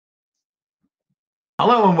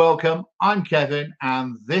Hello and welcome. I'm Kevin,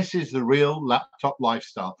 and this is the Real Laptop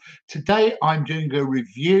Lifestyle. Today, I'm doing a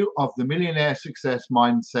review of the Millionaire Success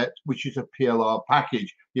Mindset, which is a PLR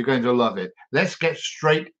package. You're going to love it. Let's get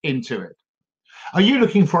straight into it. Are you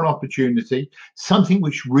looking for an opportunity, something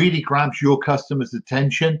which really grabs your customers'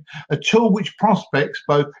 attention, a tool which prospects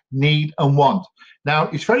both need and want? Now,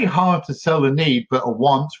 it's very hard to sell a need, but a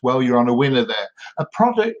want, well, you're on a winner there. A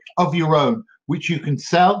product of your own, which you can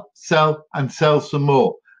sell, and sell some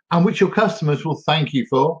more, and which your customers will thank you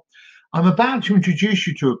for. I'm about to introduce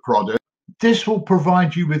you to a product. This will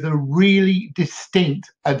provide you with a really distinct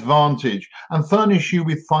advantage and furnish you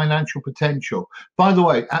with financial potential. By the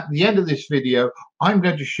way, at the end of this video, I'm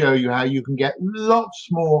going to show you how you can get lots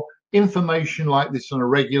more information like this on a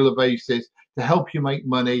regular basis to help you make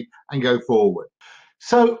money and go forward.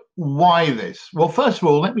 So why this? Well, first of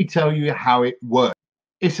all, let me tell you how it works.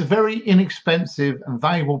 It's a very inexpensive and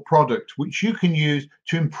valuable product which you can use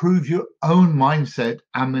to improve your own mindset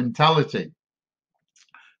and mentality.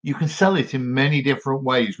 You can sell it in many different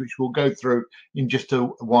ways, which we'll go through in just a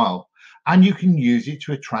while. And you can use it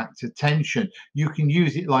to attract attention. You can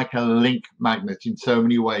use it like a link magnet in so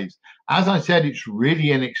many ways. As I said, it's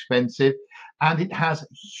really inexpensive and it has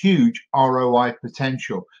huge ROI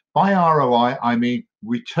potential. By ROI, I mean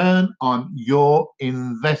return on your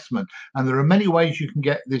investment. And there are many ways you can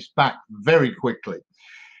get this back very quickly.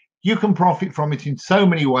 You can profit from it in so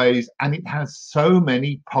many ways, and it has so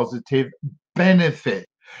many positive benefits.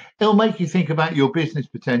 It'll make you think about your business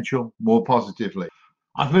potential more positively.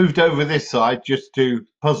 I've moved over this side just to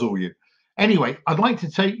puzzle you. Anyway, I'd like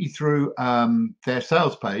to take you through their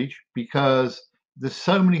sales page because there's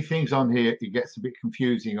so many things on here, it gets a bit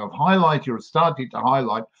confusing. I've highlighted or started to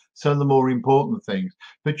highlight some of the more important things,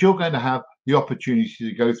 but you're going to have the opportunity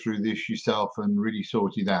to go through this yourself and really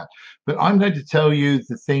sort it out. But I'm going to tell you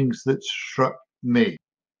the things that struck me.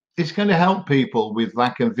 It's going to help people with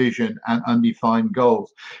lack of vision and undefined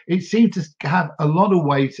goals. It seems to have a lot of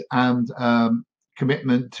weight and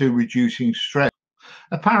commitment to reducing stress.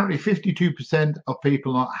 Apparently, 52% of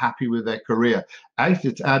people aren't happy with their career.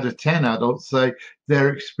 8 out of 10 adults say they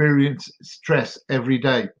experience stress every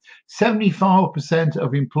day. 75%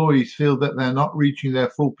 of employees feel that they're not reaching their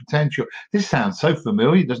full potential. This sounds so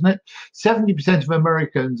familiar, doesn't it? 70% of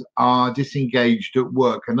Americans are disengaged at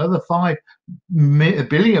work. Another 5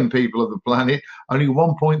 billion people of the planet, only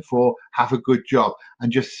 1.4 have a good job,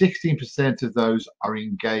 and just 16% of those are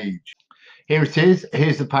engaged. Here it is.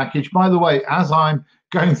 Here's the package. By the way, as I'm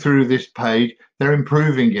going through this page, they're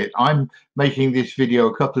improving it. I'm making this video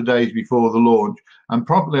a couple of days before the launch, and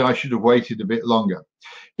probably I should have waited a bit longer.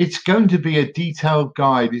 It's going to be a detailed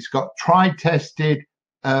guide. It's got tried, tested,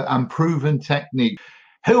 and proven technique.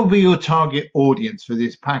 Who will be your target audience for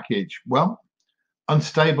this package? Well,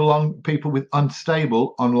 people with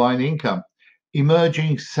unstable online income,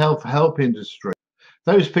 emerging self-help industry.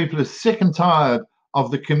 Those people are sick and tired of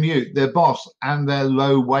the commute, their boss, and their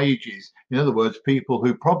low wages. In other words, people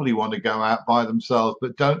who probably want to go out by themselves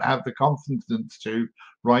but don't have the confidence to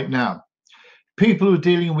right now. People who are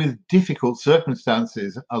dealing with difficult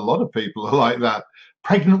circumstances. A lot of people are like that.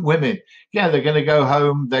 Pregnant women, yeah, they're going to go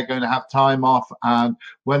home, they're going to have time off, and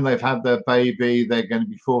when they've had their baby, they're going to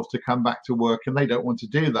be forced to come back to work, and they don't want to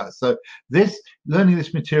do that. So learning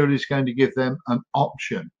this material is going to give them an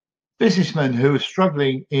option. Businessmen who are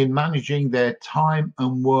struggling in managing their time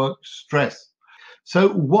and work stress. So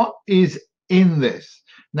what is in this?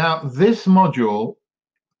 Now, this module,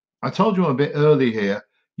 I told you a bit early here,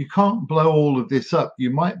 you can't blow all of this up. You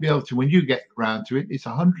might be able to when you get around to it. It's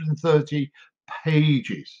 130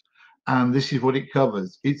 pages, and this is what it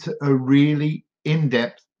covers. It's a really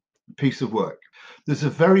in-depth piece of work. There's a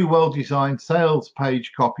very well-designed sales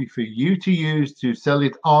page copy for you to use to sell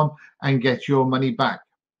it on and get your money back.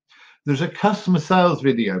 There's a customer sales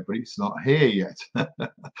video, but it's not here yet.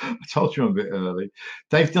 I told you a bit early.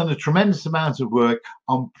 They've done a tremendous amount of work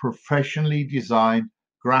on professionally designed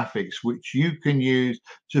graphics, which you can use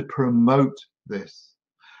to promote this.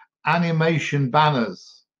 Animation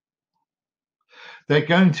banners. They're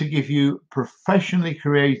going to give you professionally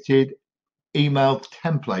created email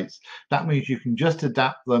templates. That means you can just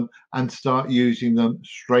adapt them and start using them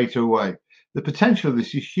straight away. The potential of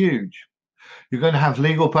this is huge. You're going to have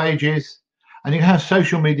legal pages, and you have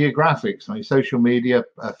social media graphics. I mean, social media,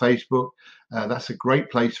 Facebook, that's a great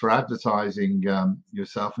place for advertising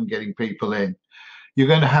yourself and getting people in. You're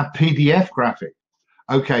going to have PDF graphics.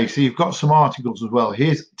 Okay, so you've got some articles as well.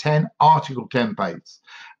 Here's 10 article templates.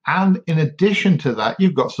 And in addition to that,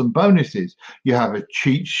 you've got some bonuses. You have a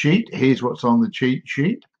cheat sheet. Here's what's on the cheat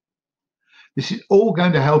sheet. This is all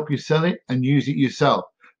going to help you sell it and use it yourself.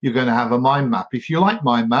 You're going to have a mind map. If you like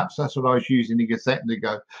mind maps, that's what I was using a second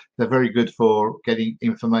ago. They're very good for getting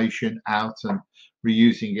information out and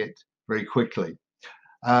reusing it very quickly.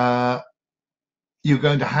 You're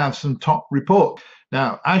going to have some top report.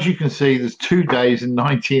 Now, as you can see, there's 2 days and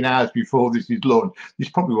 19 hours before this is launched. This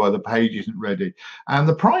is probably why the page isn't ready. And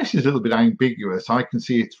the price is a little bit ambiguous. I can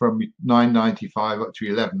see it's from $9.95 up to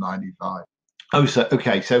 $11.95. Oh, so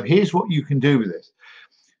okay. So here's what you can do with this.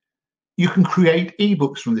 You can create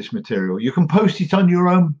ebooks from this material. You can post it on your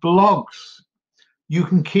own blogs. You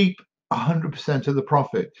can keep 100% of the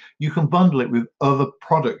profit. You can bundle it with other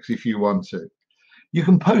products if you want to. You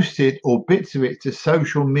can post it or bits of it to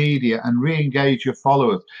social media and re-engage your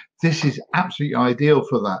followers. This is absolutely ideal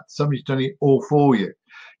for that. Somebody's done it all for you.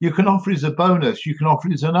 You can offer it as a bonus. You can offer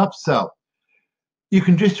it as an upsell. You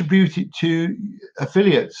can distribute it to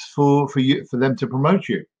affiliates for them to promote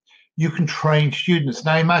you. You can train students.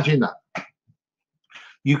 Now imagine that.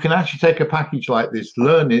 You can actually take a package like this,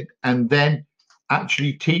 learn it, and then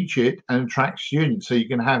actually teach it and attract students. So you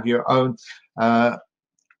can have your own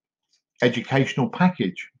educational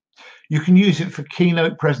package. You can use it for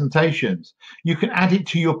keynote presentations. You can add it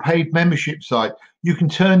to your paid membership site. You can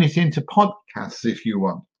turn it into podcasts if you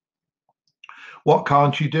want. What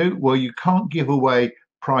can't you do? Well, you can't give away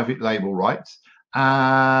private label rights,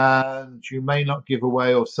 and you may not give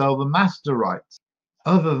away or sell the master rights.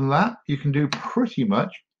 Other than that, you can do pretty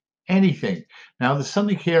much anything. Now, there's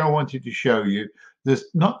something here I wanted to show you. There's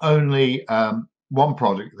not only one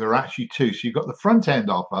product, there are actually two. So you've got the front end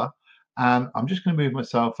offer, and I'm just going to move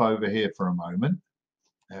myself over here for a moment.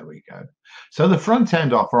 There we go. So the front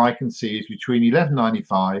end offer I can see is between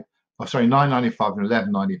 $11.95, oh sorry, $9.95 and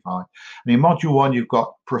 $11.95. And in module 1, you've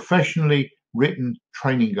got professionally written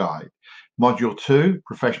training guide. Module 2,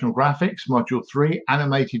 professional graphics. Module 3,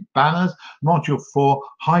 animated banners. Module 4,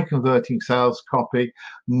 high converting sales copy.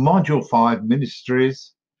 Module 5,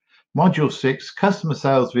 ministries. Module 6, customer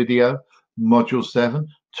sales video. Module 7,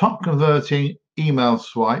 top converting email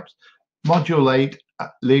swipes. Module 8,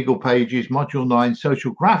 legal pages. Module 9,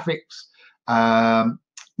 social graphics.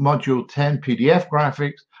 Module 10, PDF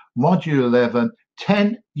graphics. Module 11,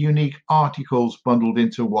 10 unique articles bundled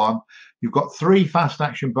into one. You've got 3 fast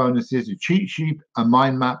action bonuses, a cheat sheet, a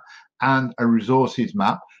mind map, and a resources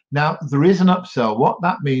map. Now, there is an upsell. What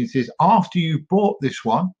that means is after you've bought this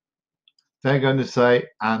one, they're going to say,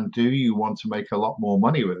 and do you want to make a lot more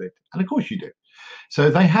money with it? And of course you do. So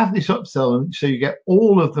they have this upsell, and so you get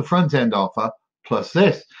all of the front end offer plus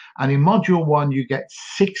this. And in module 1, you get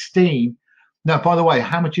 16. Now, by the way,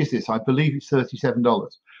 how much is this? I believe it's $37.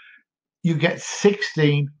 You get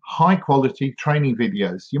 16 high quality training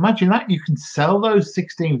videos. You imagine that you can sell those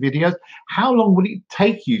 16 videos. How long will it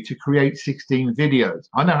take you to create 16 videos?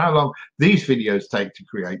 I know how long these videos take to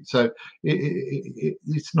create, so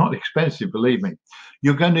it's not expensive, believe me.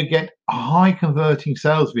 You're going to get a high converting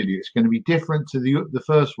sales video. It's going to be different to the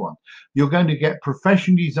first one. You're going to get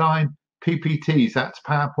professionally designed PPTs, that's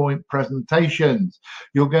PowerPoint presentations.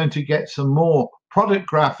 You're going to get some more product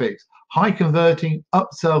graphics, high converting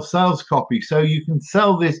upsell sales copy, so you can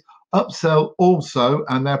sell this upsell also,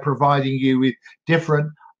 and they're providing you with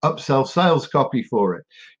different upsell sales copy for it.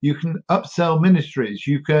 You can upsell ministries.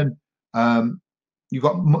 You can you've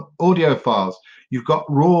got audio files. You've got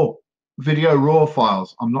raw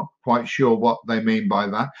files. I'm not quite sure what they mean by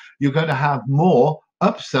that. You're going to have more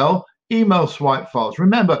upsell email swipe files.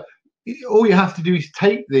 Remember, all you have to do is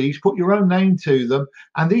take these, put your own name to them,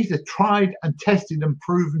 and these are tried and tested and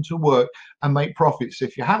proven to work and make profits. So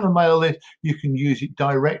if you have a mail list, you can use it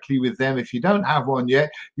directly with them. If you don't have one yet,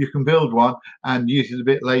 you can build one and use it a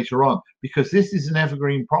bit later on, because this is an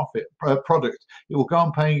evergreen product. It will go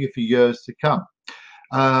on paying you for years to come.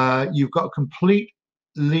 You've got a complete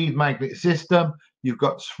lead magnet system. You've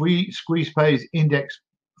got squeeze page index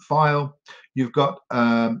file. You've got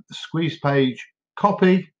squeeze page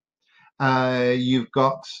copy. You've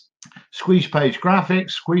got squeeze page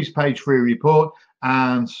graphics, squeeze page free report,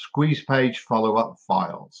 and squeeze page follow-up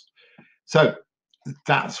files. So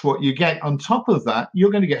that's what you get. On top of that,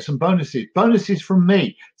 you're going to get some bonuses from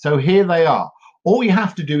me. So here they are. All you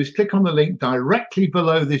have to do is click on the link directly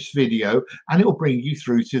below this video, and it will bring you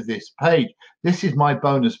through to this page. This is my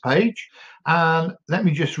bonus page, and let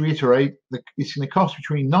me just reiterate that it's going to cost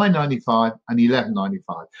between $9.95 and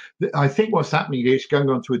 $11.95. I think what's happening here is going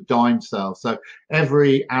on to a dime sale, so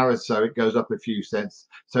every hour or so it goes up a few cents.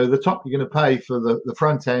 So the top you're going to pay for the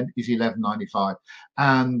front end is $11.95,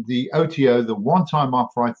 and the OTO, the one-time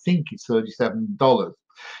offer, I think is $37.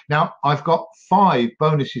 Now, I've got 5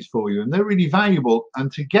 bonuses for you, and they're really valuable.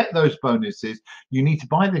 And to get those bonuses, you need to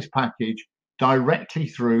buy this package directly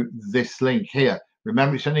through this link here,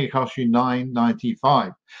 Remember, it's only cost you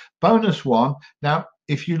 $9.95. Bonus one. Now,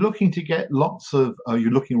 if you're looking to get lots of,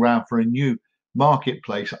 you're looking around for a new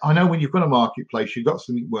marketplace. I know when you've got a marketplace, you've got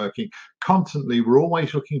something working constantly. We're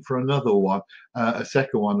always looking for another one, a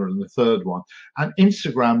second one, or the third one. And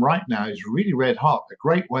Instagram right now is really red hot, a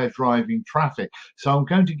great way of driving traffic. So I'm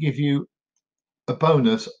going to give you a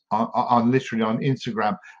bonus on literally on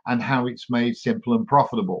Instagram and how it's made simple and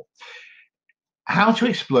profitable. How to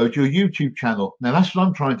explode your YouTube channel. Now that's what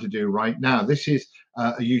I'm trying to do right now. This is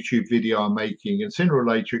a YouTube video I'm making, and sooner or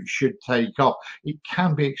later it should take off. It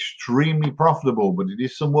can be extremely profitable, but it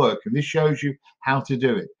is some work, and this shows you how to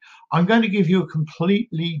do it. I'm going to give you a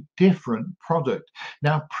completely different product.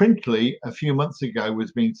 Now, Printly a few months ago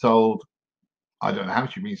was being sold, I don't know how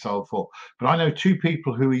much it's been sold for, but I know two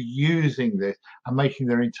people who are using this and making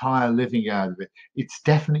their entire living out of it. It's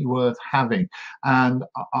definitely worth having. And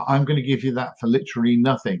I'm going to give you that for literally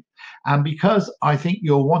nothing. And because I think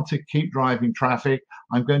you'll want to keep driving traffic,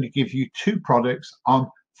 I'm going to give you two products on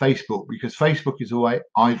Facebook, because Facebook is the way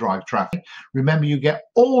I drive traffic. Remember, you get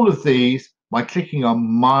all of these by clicking on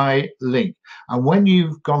my link. And when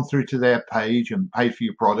you've gone through to their page and paid for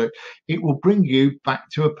your product, it will bring you back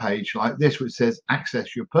to a page like this, which says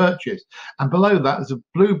access your purchase. And below that is a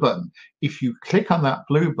blue button. If you click on that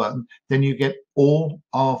blue button, then you get all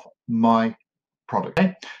of my product.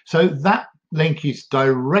 Okay? So that link is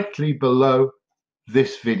directly below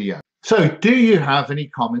this video. So do you have any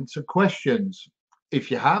comments or questions?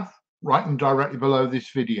 If you have, write them directly below this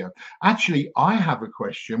video. Actually, I have a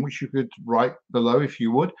question which you could write below if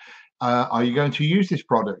you would. Are you going to use this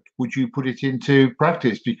product? Would you put it into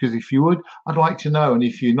practice? Because if you would, I'd like to know. And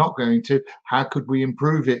if you're not going to, how could we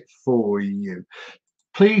improve it for you?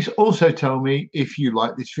 Please also tell me if you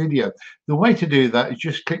like this video. The way to do that is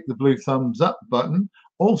just click the blue thumbs up button.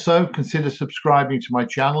 Also, consider subscribing to my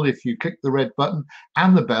channel. If you click the red button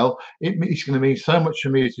and the bell, it's going to mean so much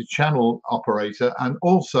to me as a channel operator. And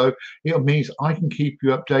also, it means I can keep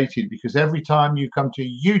you updated, because every time you come to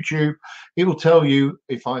YouTube, it will tell you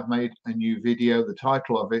if I've made a new video, the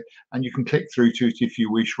title of it, and you can click through to it if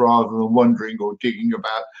you wish, rather than wondering or digging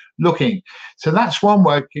about looking. So that's one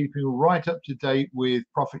way of keeping right up to date with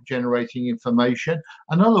profit generating information.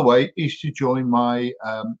 Another way is to join my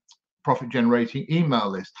profit generating email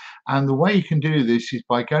list. And the way you can do this is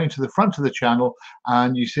by going to the front of the channel,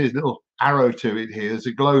 and you see a little arrow to it here. There's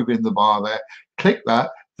a globe in the bar there. Click that.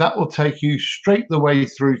 That will take you straight the way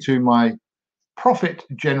through to my profit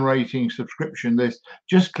generating subscription list.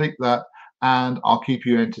 Just click that and I'll keep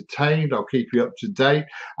you entertained. I'll keep you up to date.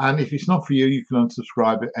 And if it's not for you, you can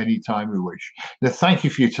unsubscribe at any time you wish. Now, thank you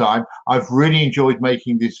for your time. I've really enjoyed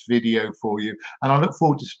making this video for you, and I look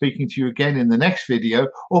forward to speaking to you again in the next video,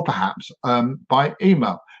 or perhaps by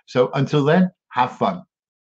email. So until then, have fun.